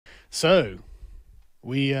So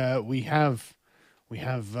we have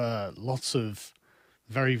lots of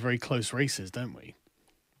very very close races, don't we?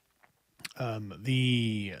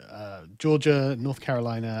 The Georgia, North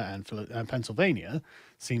Carolina, and Pennsylvania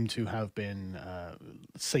seem to have been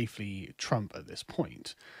safely Trump at this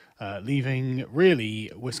point, leaving really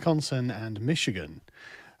Wisconsin and Michigan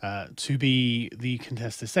to be the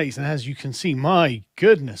contested states. And as you can see, my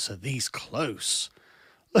goodness, are these close?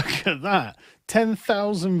 Look at that.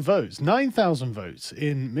 10,000 votes, 9,000 votes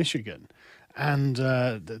in Michigan, and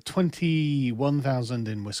 21,000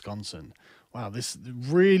 in Wisconsin. Wow, this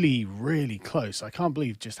really, really close. I can't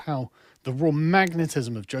believe just how the raw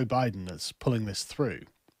magnetism of Joe Biden that's pulling this through.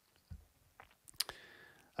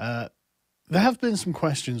 There have been some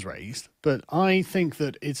questions raised, but I think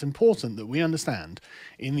that it's important that we understand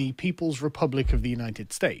in the People's Republic of the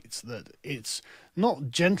United States that it's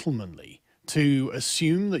not gentlemanly to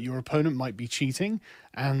assume that your opponent might be cheating,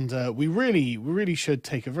 and we really should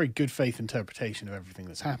take a very good faith interpretation of everything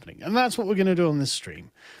that's happening, and that's what we're going to do on this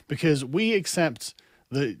stream, because we accept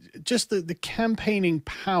the campaigning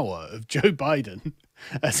power of Joe Biden,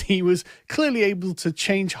 as he was clearly able to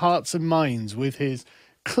change hearts and minds with his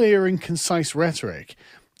clear and concise rhetoric,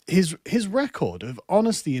 his record of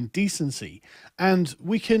honesty and decency, and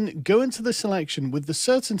we can go into this election with the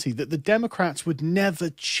certainty that the Democrats would never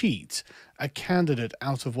cheat a candidate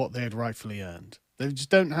out of what they had rightfully earned. They just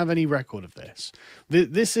don't have any record of this.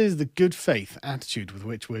 This is the good faith attitude with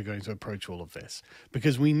which we're going to approach all of this,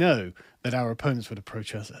 because we know that our opponents would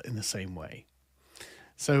approach us in the same way.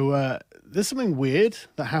 So there's something weird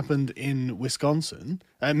that happened in Michigan.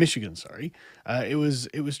 Sorry, it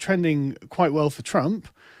was trending quite well for Trump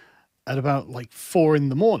at about like 4 in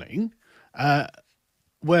the morning,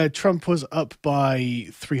 where Trump was up by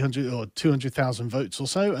 300 or 200,000 votes or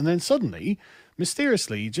so, and then suddenly,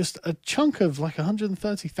 mysteriously, just a chunk of like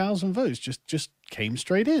 130,000 votes just came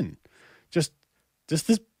straight in, just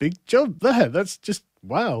this big jump there. That's just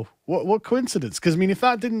wow. What coincidence? Because I mean, if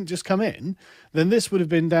that didn't just come in, then this would have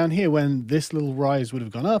been down here when this little rise would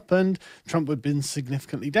have gone up, and Trump would have been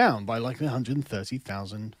significantly down by like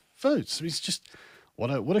 130,000 votes. It's just what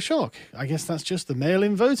a shock. I guess that's just the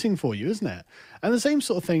mail-in voting for you, isn't it? And the same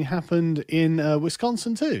sort of thing happened in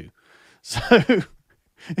Wisconsin too. So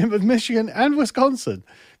in both Michigan and Wisconsin,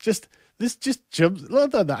 this just jumps.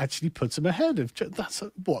 That actually puts him ahead of. That's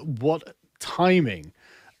what timing.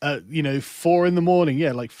 4 in the morning,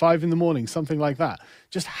 yeah, like 5 in the morning, something like that.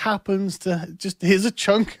 Just happens to here's a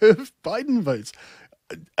chunk of Biden votes.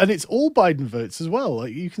 And it's all Biden votes as well.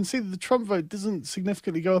 Like you can see that the Trump vote doesn't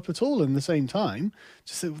significantly go up at all in the same time.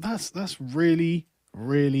 That's really,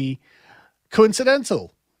 really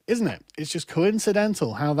coincidental, isn't it? It's just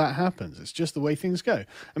coincidental how that happens. It's just the way things go.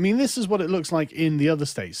 I mean, this is what it looks like in the other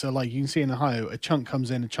states. So like you can see in Ohio, a chunk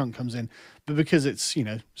comes in, but because it's,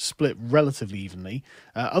 split relatively evenly,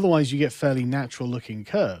 otherwise you get fairly natural looking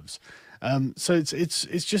curves. So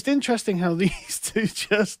it's just interesting how these two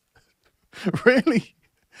just really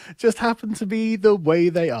just happen to be the way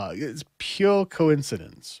they are. It's pure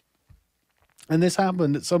coincidence. And this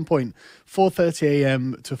happened at some point 4:30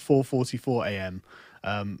 a.m. to 4:44 a.m.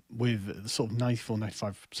 With sort of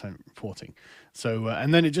 94-95% reporting. So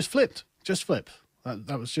and then it just flipped.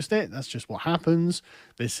 That was just it. That's just what happens.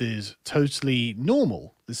 This is totally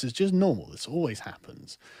normal. This is just normal. This always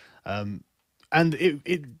happens. And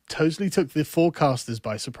it totally took the forecasters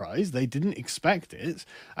by surprise. They didn't expect it.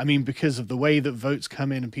 I mean, because of the way that votes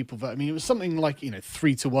come in and people vote. I mean, it was something like,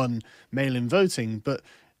 3-1 mail-in voting, but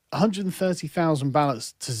 130,000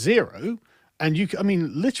 ballots to zero. And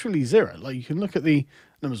literally zero. Like you can look at the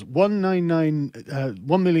numbers,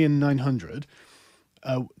 1,900,000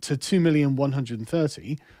 to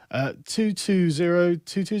 2,130,000,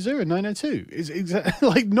 220,220,902 is exactly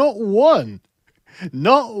like not one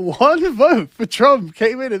vote for Trump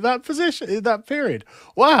came in that position in that period.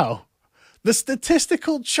 Wow, the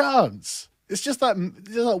statistical chance. It's just like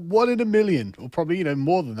 1 in a million, or probably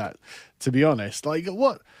more than that. To be honest, like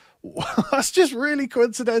what? That's just really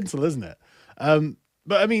coincidental, isn't it?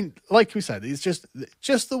 But I mean, like we said, it's just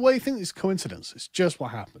the way things. It's coincidence. It's just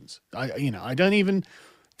what happens. I don't even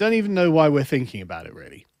know why we're thinking about it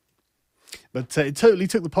really. But it totally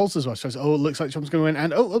took the pulses off. So it looks like Trump's going to win,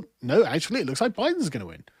 and no, actually, it looks like Biden's going to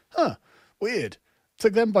win. Huh? Weird.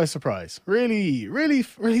 Took them by surprise. Really, really,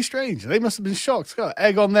 really strange. They must have been shocked. Got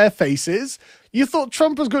egg on their faces. You thought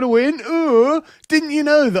Trump was going to win? Ooh, didn't you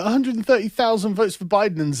know that 130,000 votes for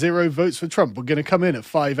Biden and 0 votes for Trump were going to come in at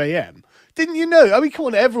 5 a.m.? Didn't you know? I mean, come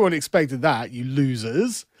on, everyone expected that, you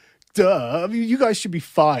losers. Duh. I mean, you guys should be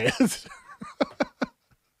fired.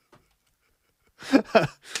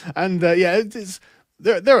 And it's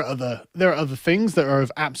There are other things that are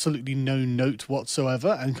of absolutely no note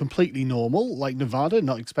whatsoever and completely normal, like Nevada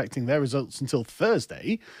not expecting their results until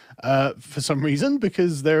Thursday, for some reason,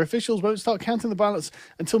 because their officials won't start counting the ballots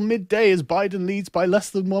until midday as Biden leads by less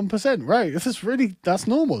than 1%. Right, that's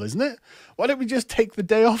normal, isn't it? Why don't we just take the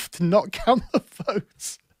day off to not count the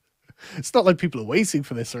votes? It's not like people are waiting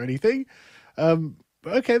for this or anything. But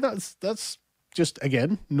okay, that's just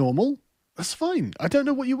again normal. That's fine. I don't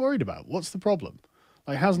know what you're worried about. What's the problem?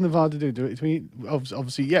 Like, how's Nevada do it? To me,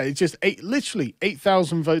 obviously, yeah, it's just literally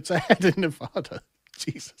 8,000 votes ahead in Nevada.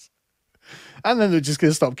 Jesus. And then they're just going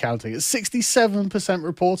to stop counting. It's 67%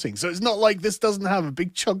 reporting. So it's not like this doesn't have a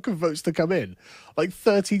big chunk of votes to come in. Like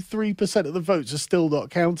 33% of the votes are still not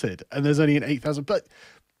counted. And there's only an 8,000. But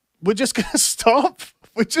we're just going to stop.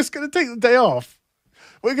 We're just going to take the day off.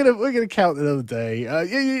 We're gonna count another day.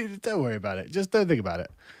 Don't worry about it. Just don't think about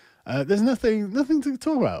it. There's nothing to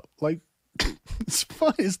talk about. Like, it's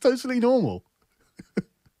fine. It's totally normal.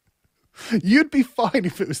 You'd be fine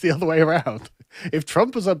if it was the other way around. If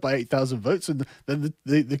Trump was up by 8,000 votes and then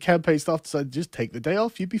the campaign staff decided to just take the day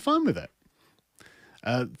off, you'd be fine with it.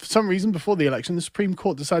 For some reason, before the election, the Supreme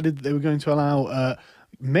Court decided that they were going to allow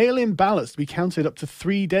mail-in ballots to be counted up to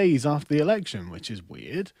 3 days after the election, which is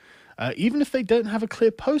weird, even if they don't have a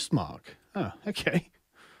clear postmark. Oh, okay.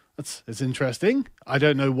 That's interesting. I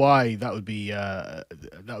don't know why that would be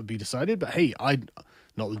decided, but hey, I'm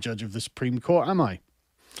not the judge of the Supreme Court, am I?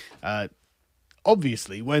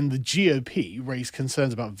 Obviously, when the GOP raised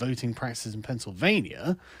concerns about voting practices in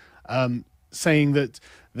Pennsylvania, saying that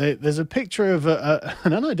there's a picture of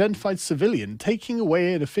an unidentified civilian taking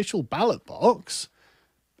away an official ballot box,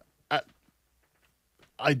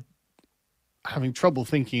 I'm having trouble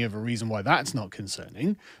thinking of a reason why that's not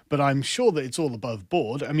concerning, but I'm sure that it's all above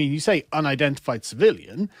board. I mean, you say unidentified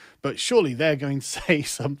civilian, but surely they're going to say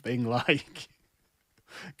something like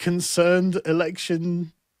concerned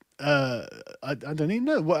election. I don't even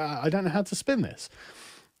know. I don't know how to spin this.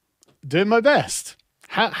 Doing my best.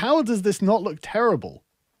 How does this not look terrible?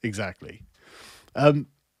 Exactly.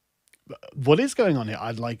 What is going on here?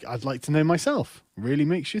 I'd like to know myself. Really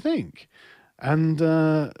makes you think. And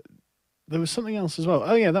there was something else as well.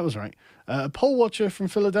 Oh yeah, that was right. A poll watcher from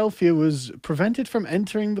Philadelphia was prevented from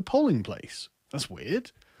entering the polling place. That's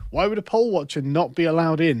weird. Why would a poll watcher not be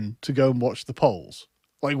allowed in to go and watch the polls?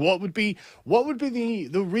 Like, what would be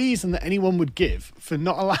the reason that anyone would give for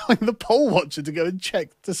not allowing the poll watcher to go and check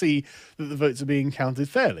to see that the votes are being counted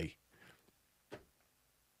fairly?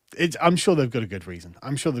 I'm sure they've got a good reason.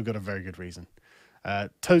 I'm sure they've got a very good reason.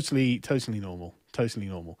 Totally normal. Totally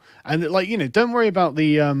normal. And like, you know, don't worry about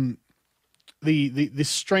the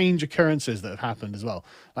strange occurrences that have happened as well.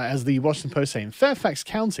 Like, as the Washington Post say, in Fairfax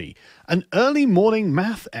County, an early morning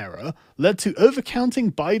math error led to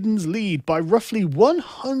overcounting Biden's lead by roughly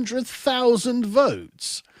 100,000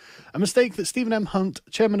 votes. A mistake that Stephen M. Hunt,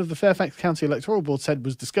 chairman of the Fairfax County Electoral Board, said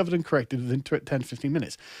was discovered and corrected within 10 to 15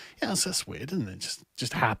 minutes. Yeah, that's weird, isn't it?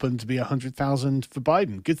 Just happened to be 100,000 for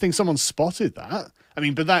Biden. Good thing someone spotted that. I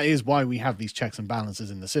mean, but that is why we have these checks and balances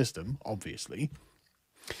in the system, obviously.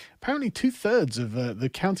 Apparently 2/3 of the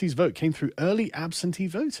county's vote came through early absentee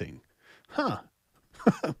voting. Huh.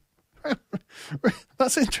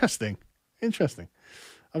 That's interesting. Interesting.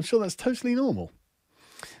 I'm sure that's totally normal.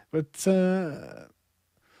 But,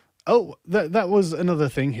 that was another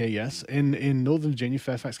thing here, yes. In Northern Virginia,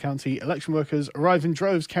 Fairfax County, election workers arrive in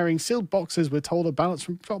droves carrying sealed boxes with told of ballots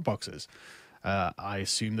from drop boxes. I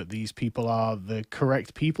assume that these people are the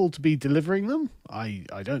correct people to be delivering them. I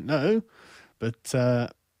don't know. But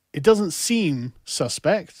it doesn't seem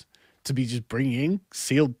suspect to be just bringing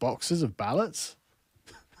sealed boxes of ballots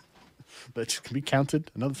that just can be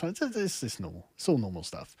counted another time. It's normal. It's all normal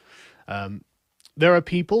stuff. There are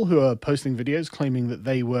people who are posting videos claiming that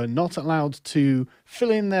they were not allowed to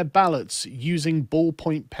fill in their ballots using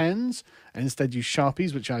ballpoint pens and instead use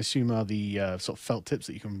Sharpies, which I assume are the sort of felt tips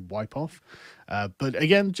that you can wipe off. But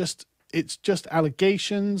again, it's just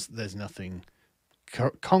allegations. There's nothing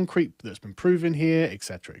concrete that's been proven here,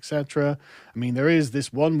 etc., etc. I mean, there is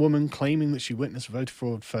this one woman claiming that she witnessed voter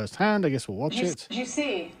fraud firsthand. I guess we'll watch it. Did you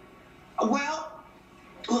see? Well,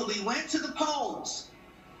 when we went to the polls,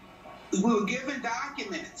 we were given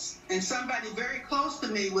documents, and somebody very close to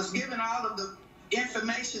me was given all of the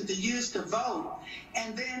information to use to vote.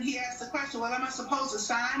 And then he asked the question, well, am I supposed to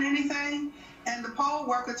sign anything? And the poll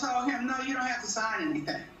worker told him, no, you don't have to sign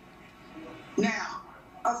anything. Now,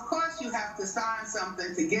 of course you have to sign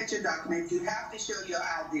something to get your document. You have to show your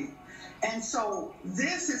ID. And so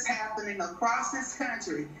this is happening across this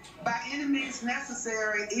country by any means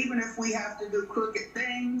necessary, even if we have to do crooked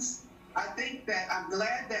things. I think that I'm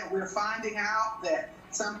glad that we're finding out that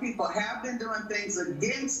some people have been doing things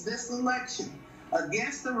against this election,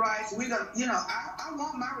 against the rights. We're gonna, I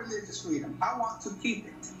want my religious freedom. I want to keep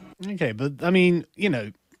it. Okay, but I mean,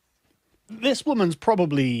 this woman's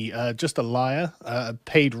probably just a liar, a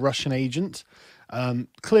paid Russian agent.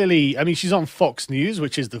 Clearly, I mean, she's on Fox News,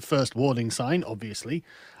 which is the first warning sign, obviously.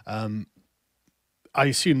 I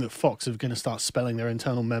assume that Fox are going to start spelling their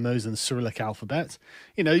internal memos in the Cyrillic alphabet.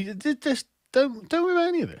 Just don't worry about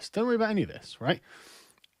any of this. Don't worry about any of this, right?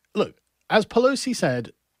 Look, as Pelosi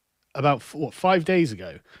said about 5 days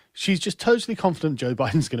ago, she's just totally confident Joe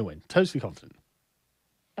Biden's going to win. Totally confident.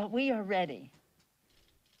 But we are ready.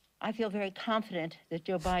 I feel very confident that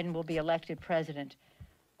Joe Biden will be elected president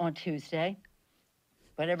on Tuesday,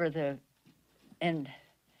 whatever the end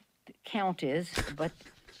count is, but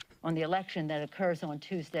on the election that occurs on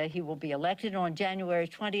Tuesday, he will be elected. On January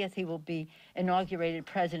 20th, he will be inaugurated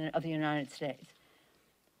president of the United States.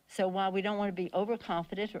 So while we don't want to be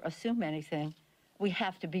overconfident or assume anything, we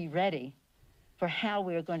have to be ready for how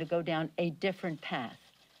we are going to go down a different path.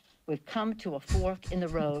 We've come to a fork in the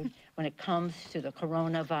road when it comes to the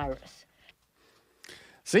coronavirus.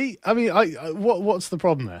 See, I mean, what's the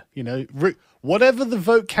problem there? Whatever the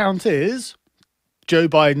vote count is, Joe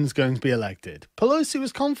Biden's going to be elected. Pelosi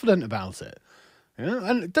was confident about it.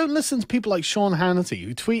 And don't listen to people like Sean Hannity,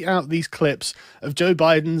 who tweet out these clips of Joe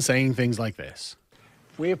Biden saying things like this.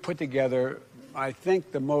 We have put together, I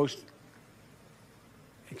think, the most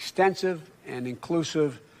extensive and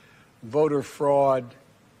inclusive voter fraud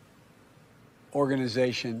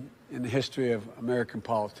organization in the history of American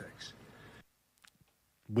politics.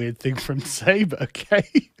 Weird thing for him to say, but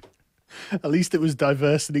okay. At least it was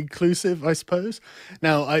diverse and inclusive, I suppose.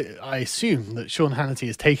 Now, I assume that Sean Hannity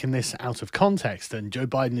has taken this out of context and Joe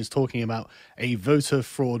Biden is talking about a voter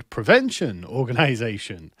fraud prevention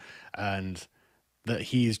organization and that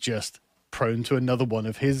he is just prone to another one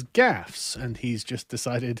of his gaffes, and he's just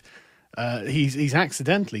decided he's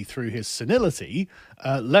accidentally, through his senility,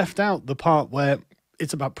 left out the part where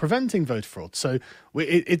it's about preventing voter fraud. So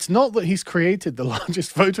it's not that he's created the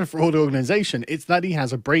largest voter fraud organization, it's that he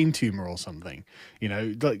has a brain tumor or something.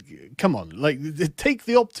 Come on, take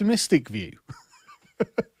the optimistic view.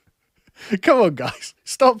 Come on, guys,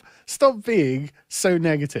 stop being so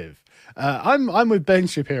negative. I'm with Ben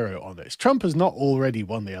Shapiro on this. Trump has not already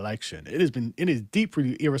won the election. It is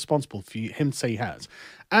deeply irresponsible for him to say he has.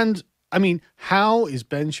 And I mean, how is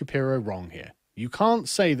Ben Shapiro wrong here? You can't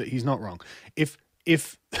say that he's not wrong.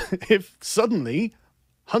 If suddenly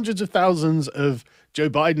hundreds of thousands of Joe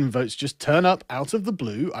Biden votes just turn up out of the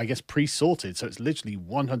blue, I guess pre-sorted, so it's literally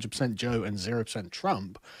 100% Joe and 0%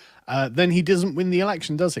 Trump, then he doesn't win the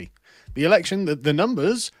election, does he? The election, the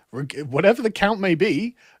numbers, whatever the count may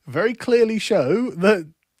be, very clearly show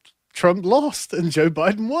that Trump lost and Joe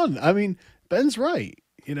Biden won. I mean, Ben's right.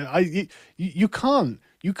 You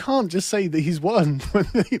can't just say that he's won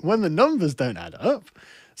when the numbers don't add up.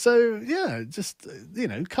 So, yeah, just,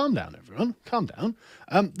 calm down, everyone. Calm down.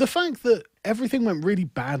 The fact that everything went really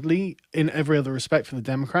badly in every other respect for the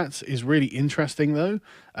Democrats is really interesting, though,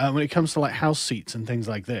 when it comes to, House seats and things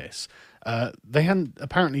like this. They hadn't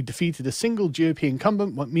apparently defeated a single GOP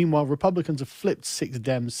incumbent. Meanwhile, Republicans have flipped 6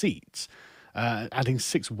 Dem seats, adding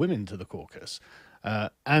 6 women to the caucus.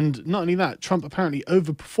 And not only that, Trump apparently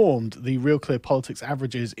overperformed the Real Clear Politics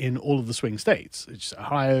averages in all of the swing states, which is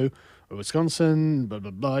Ohio, Wisconsin, blah,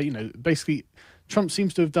 blah, blah. Basically, Trump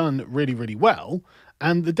seems to have done really, really well.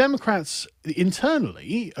 And the Democrats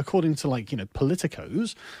internally, according to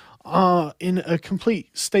politicos, are in a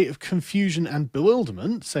complete state of confusion and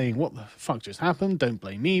bewilderment, saying, what the fuck just happened? Don't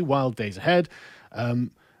blame me. Wild days ahead.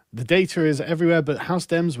 The data is everywhere, but House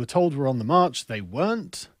Dems were told we're on the march. They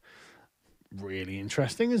weren't. Really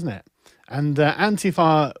interesting, isn't it? And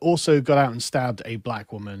Antifa also got out and stabbed a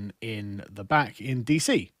black woman in the back in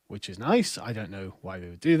DC, which is nice. I don't know why they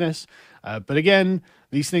would do this. But again,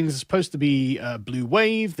 these things are supposed to be a blue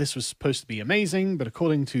wave. This was supposed to be amazing, but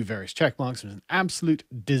according to various checkmarks, it was an absolute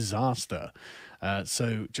disaster.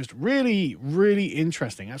 So just really, really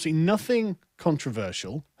interesting. Absolutely nothing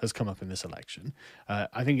controversial has come up in this election.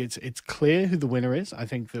 I think it's clear who the winner is. I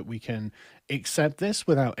think that we can accept this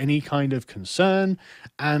without any kind of concern,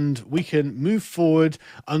 and we can move forward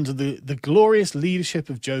under the glorious leadership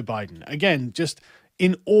of Joe Biden. Again, just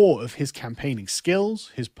in awe of his campaigning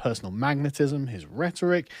skills, his personal magnetism, his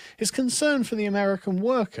rhetoric, his concern for the American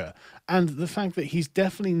worker, and the fact that he's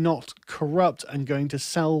definitely not corrupt and going to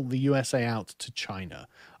sell the USA out to China.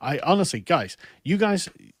 I honestly, guys, you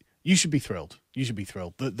should be thrilled. You should be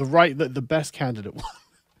thrilled. The best candidate won.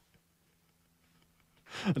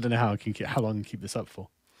 I don't know how long I can keep this up for.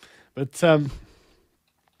 But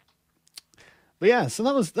yeah, so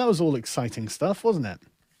that was all exciting stuff, wasn't it?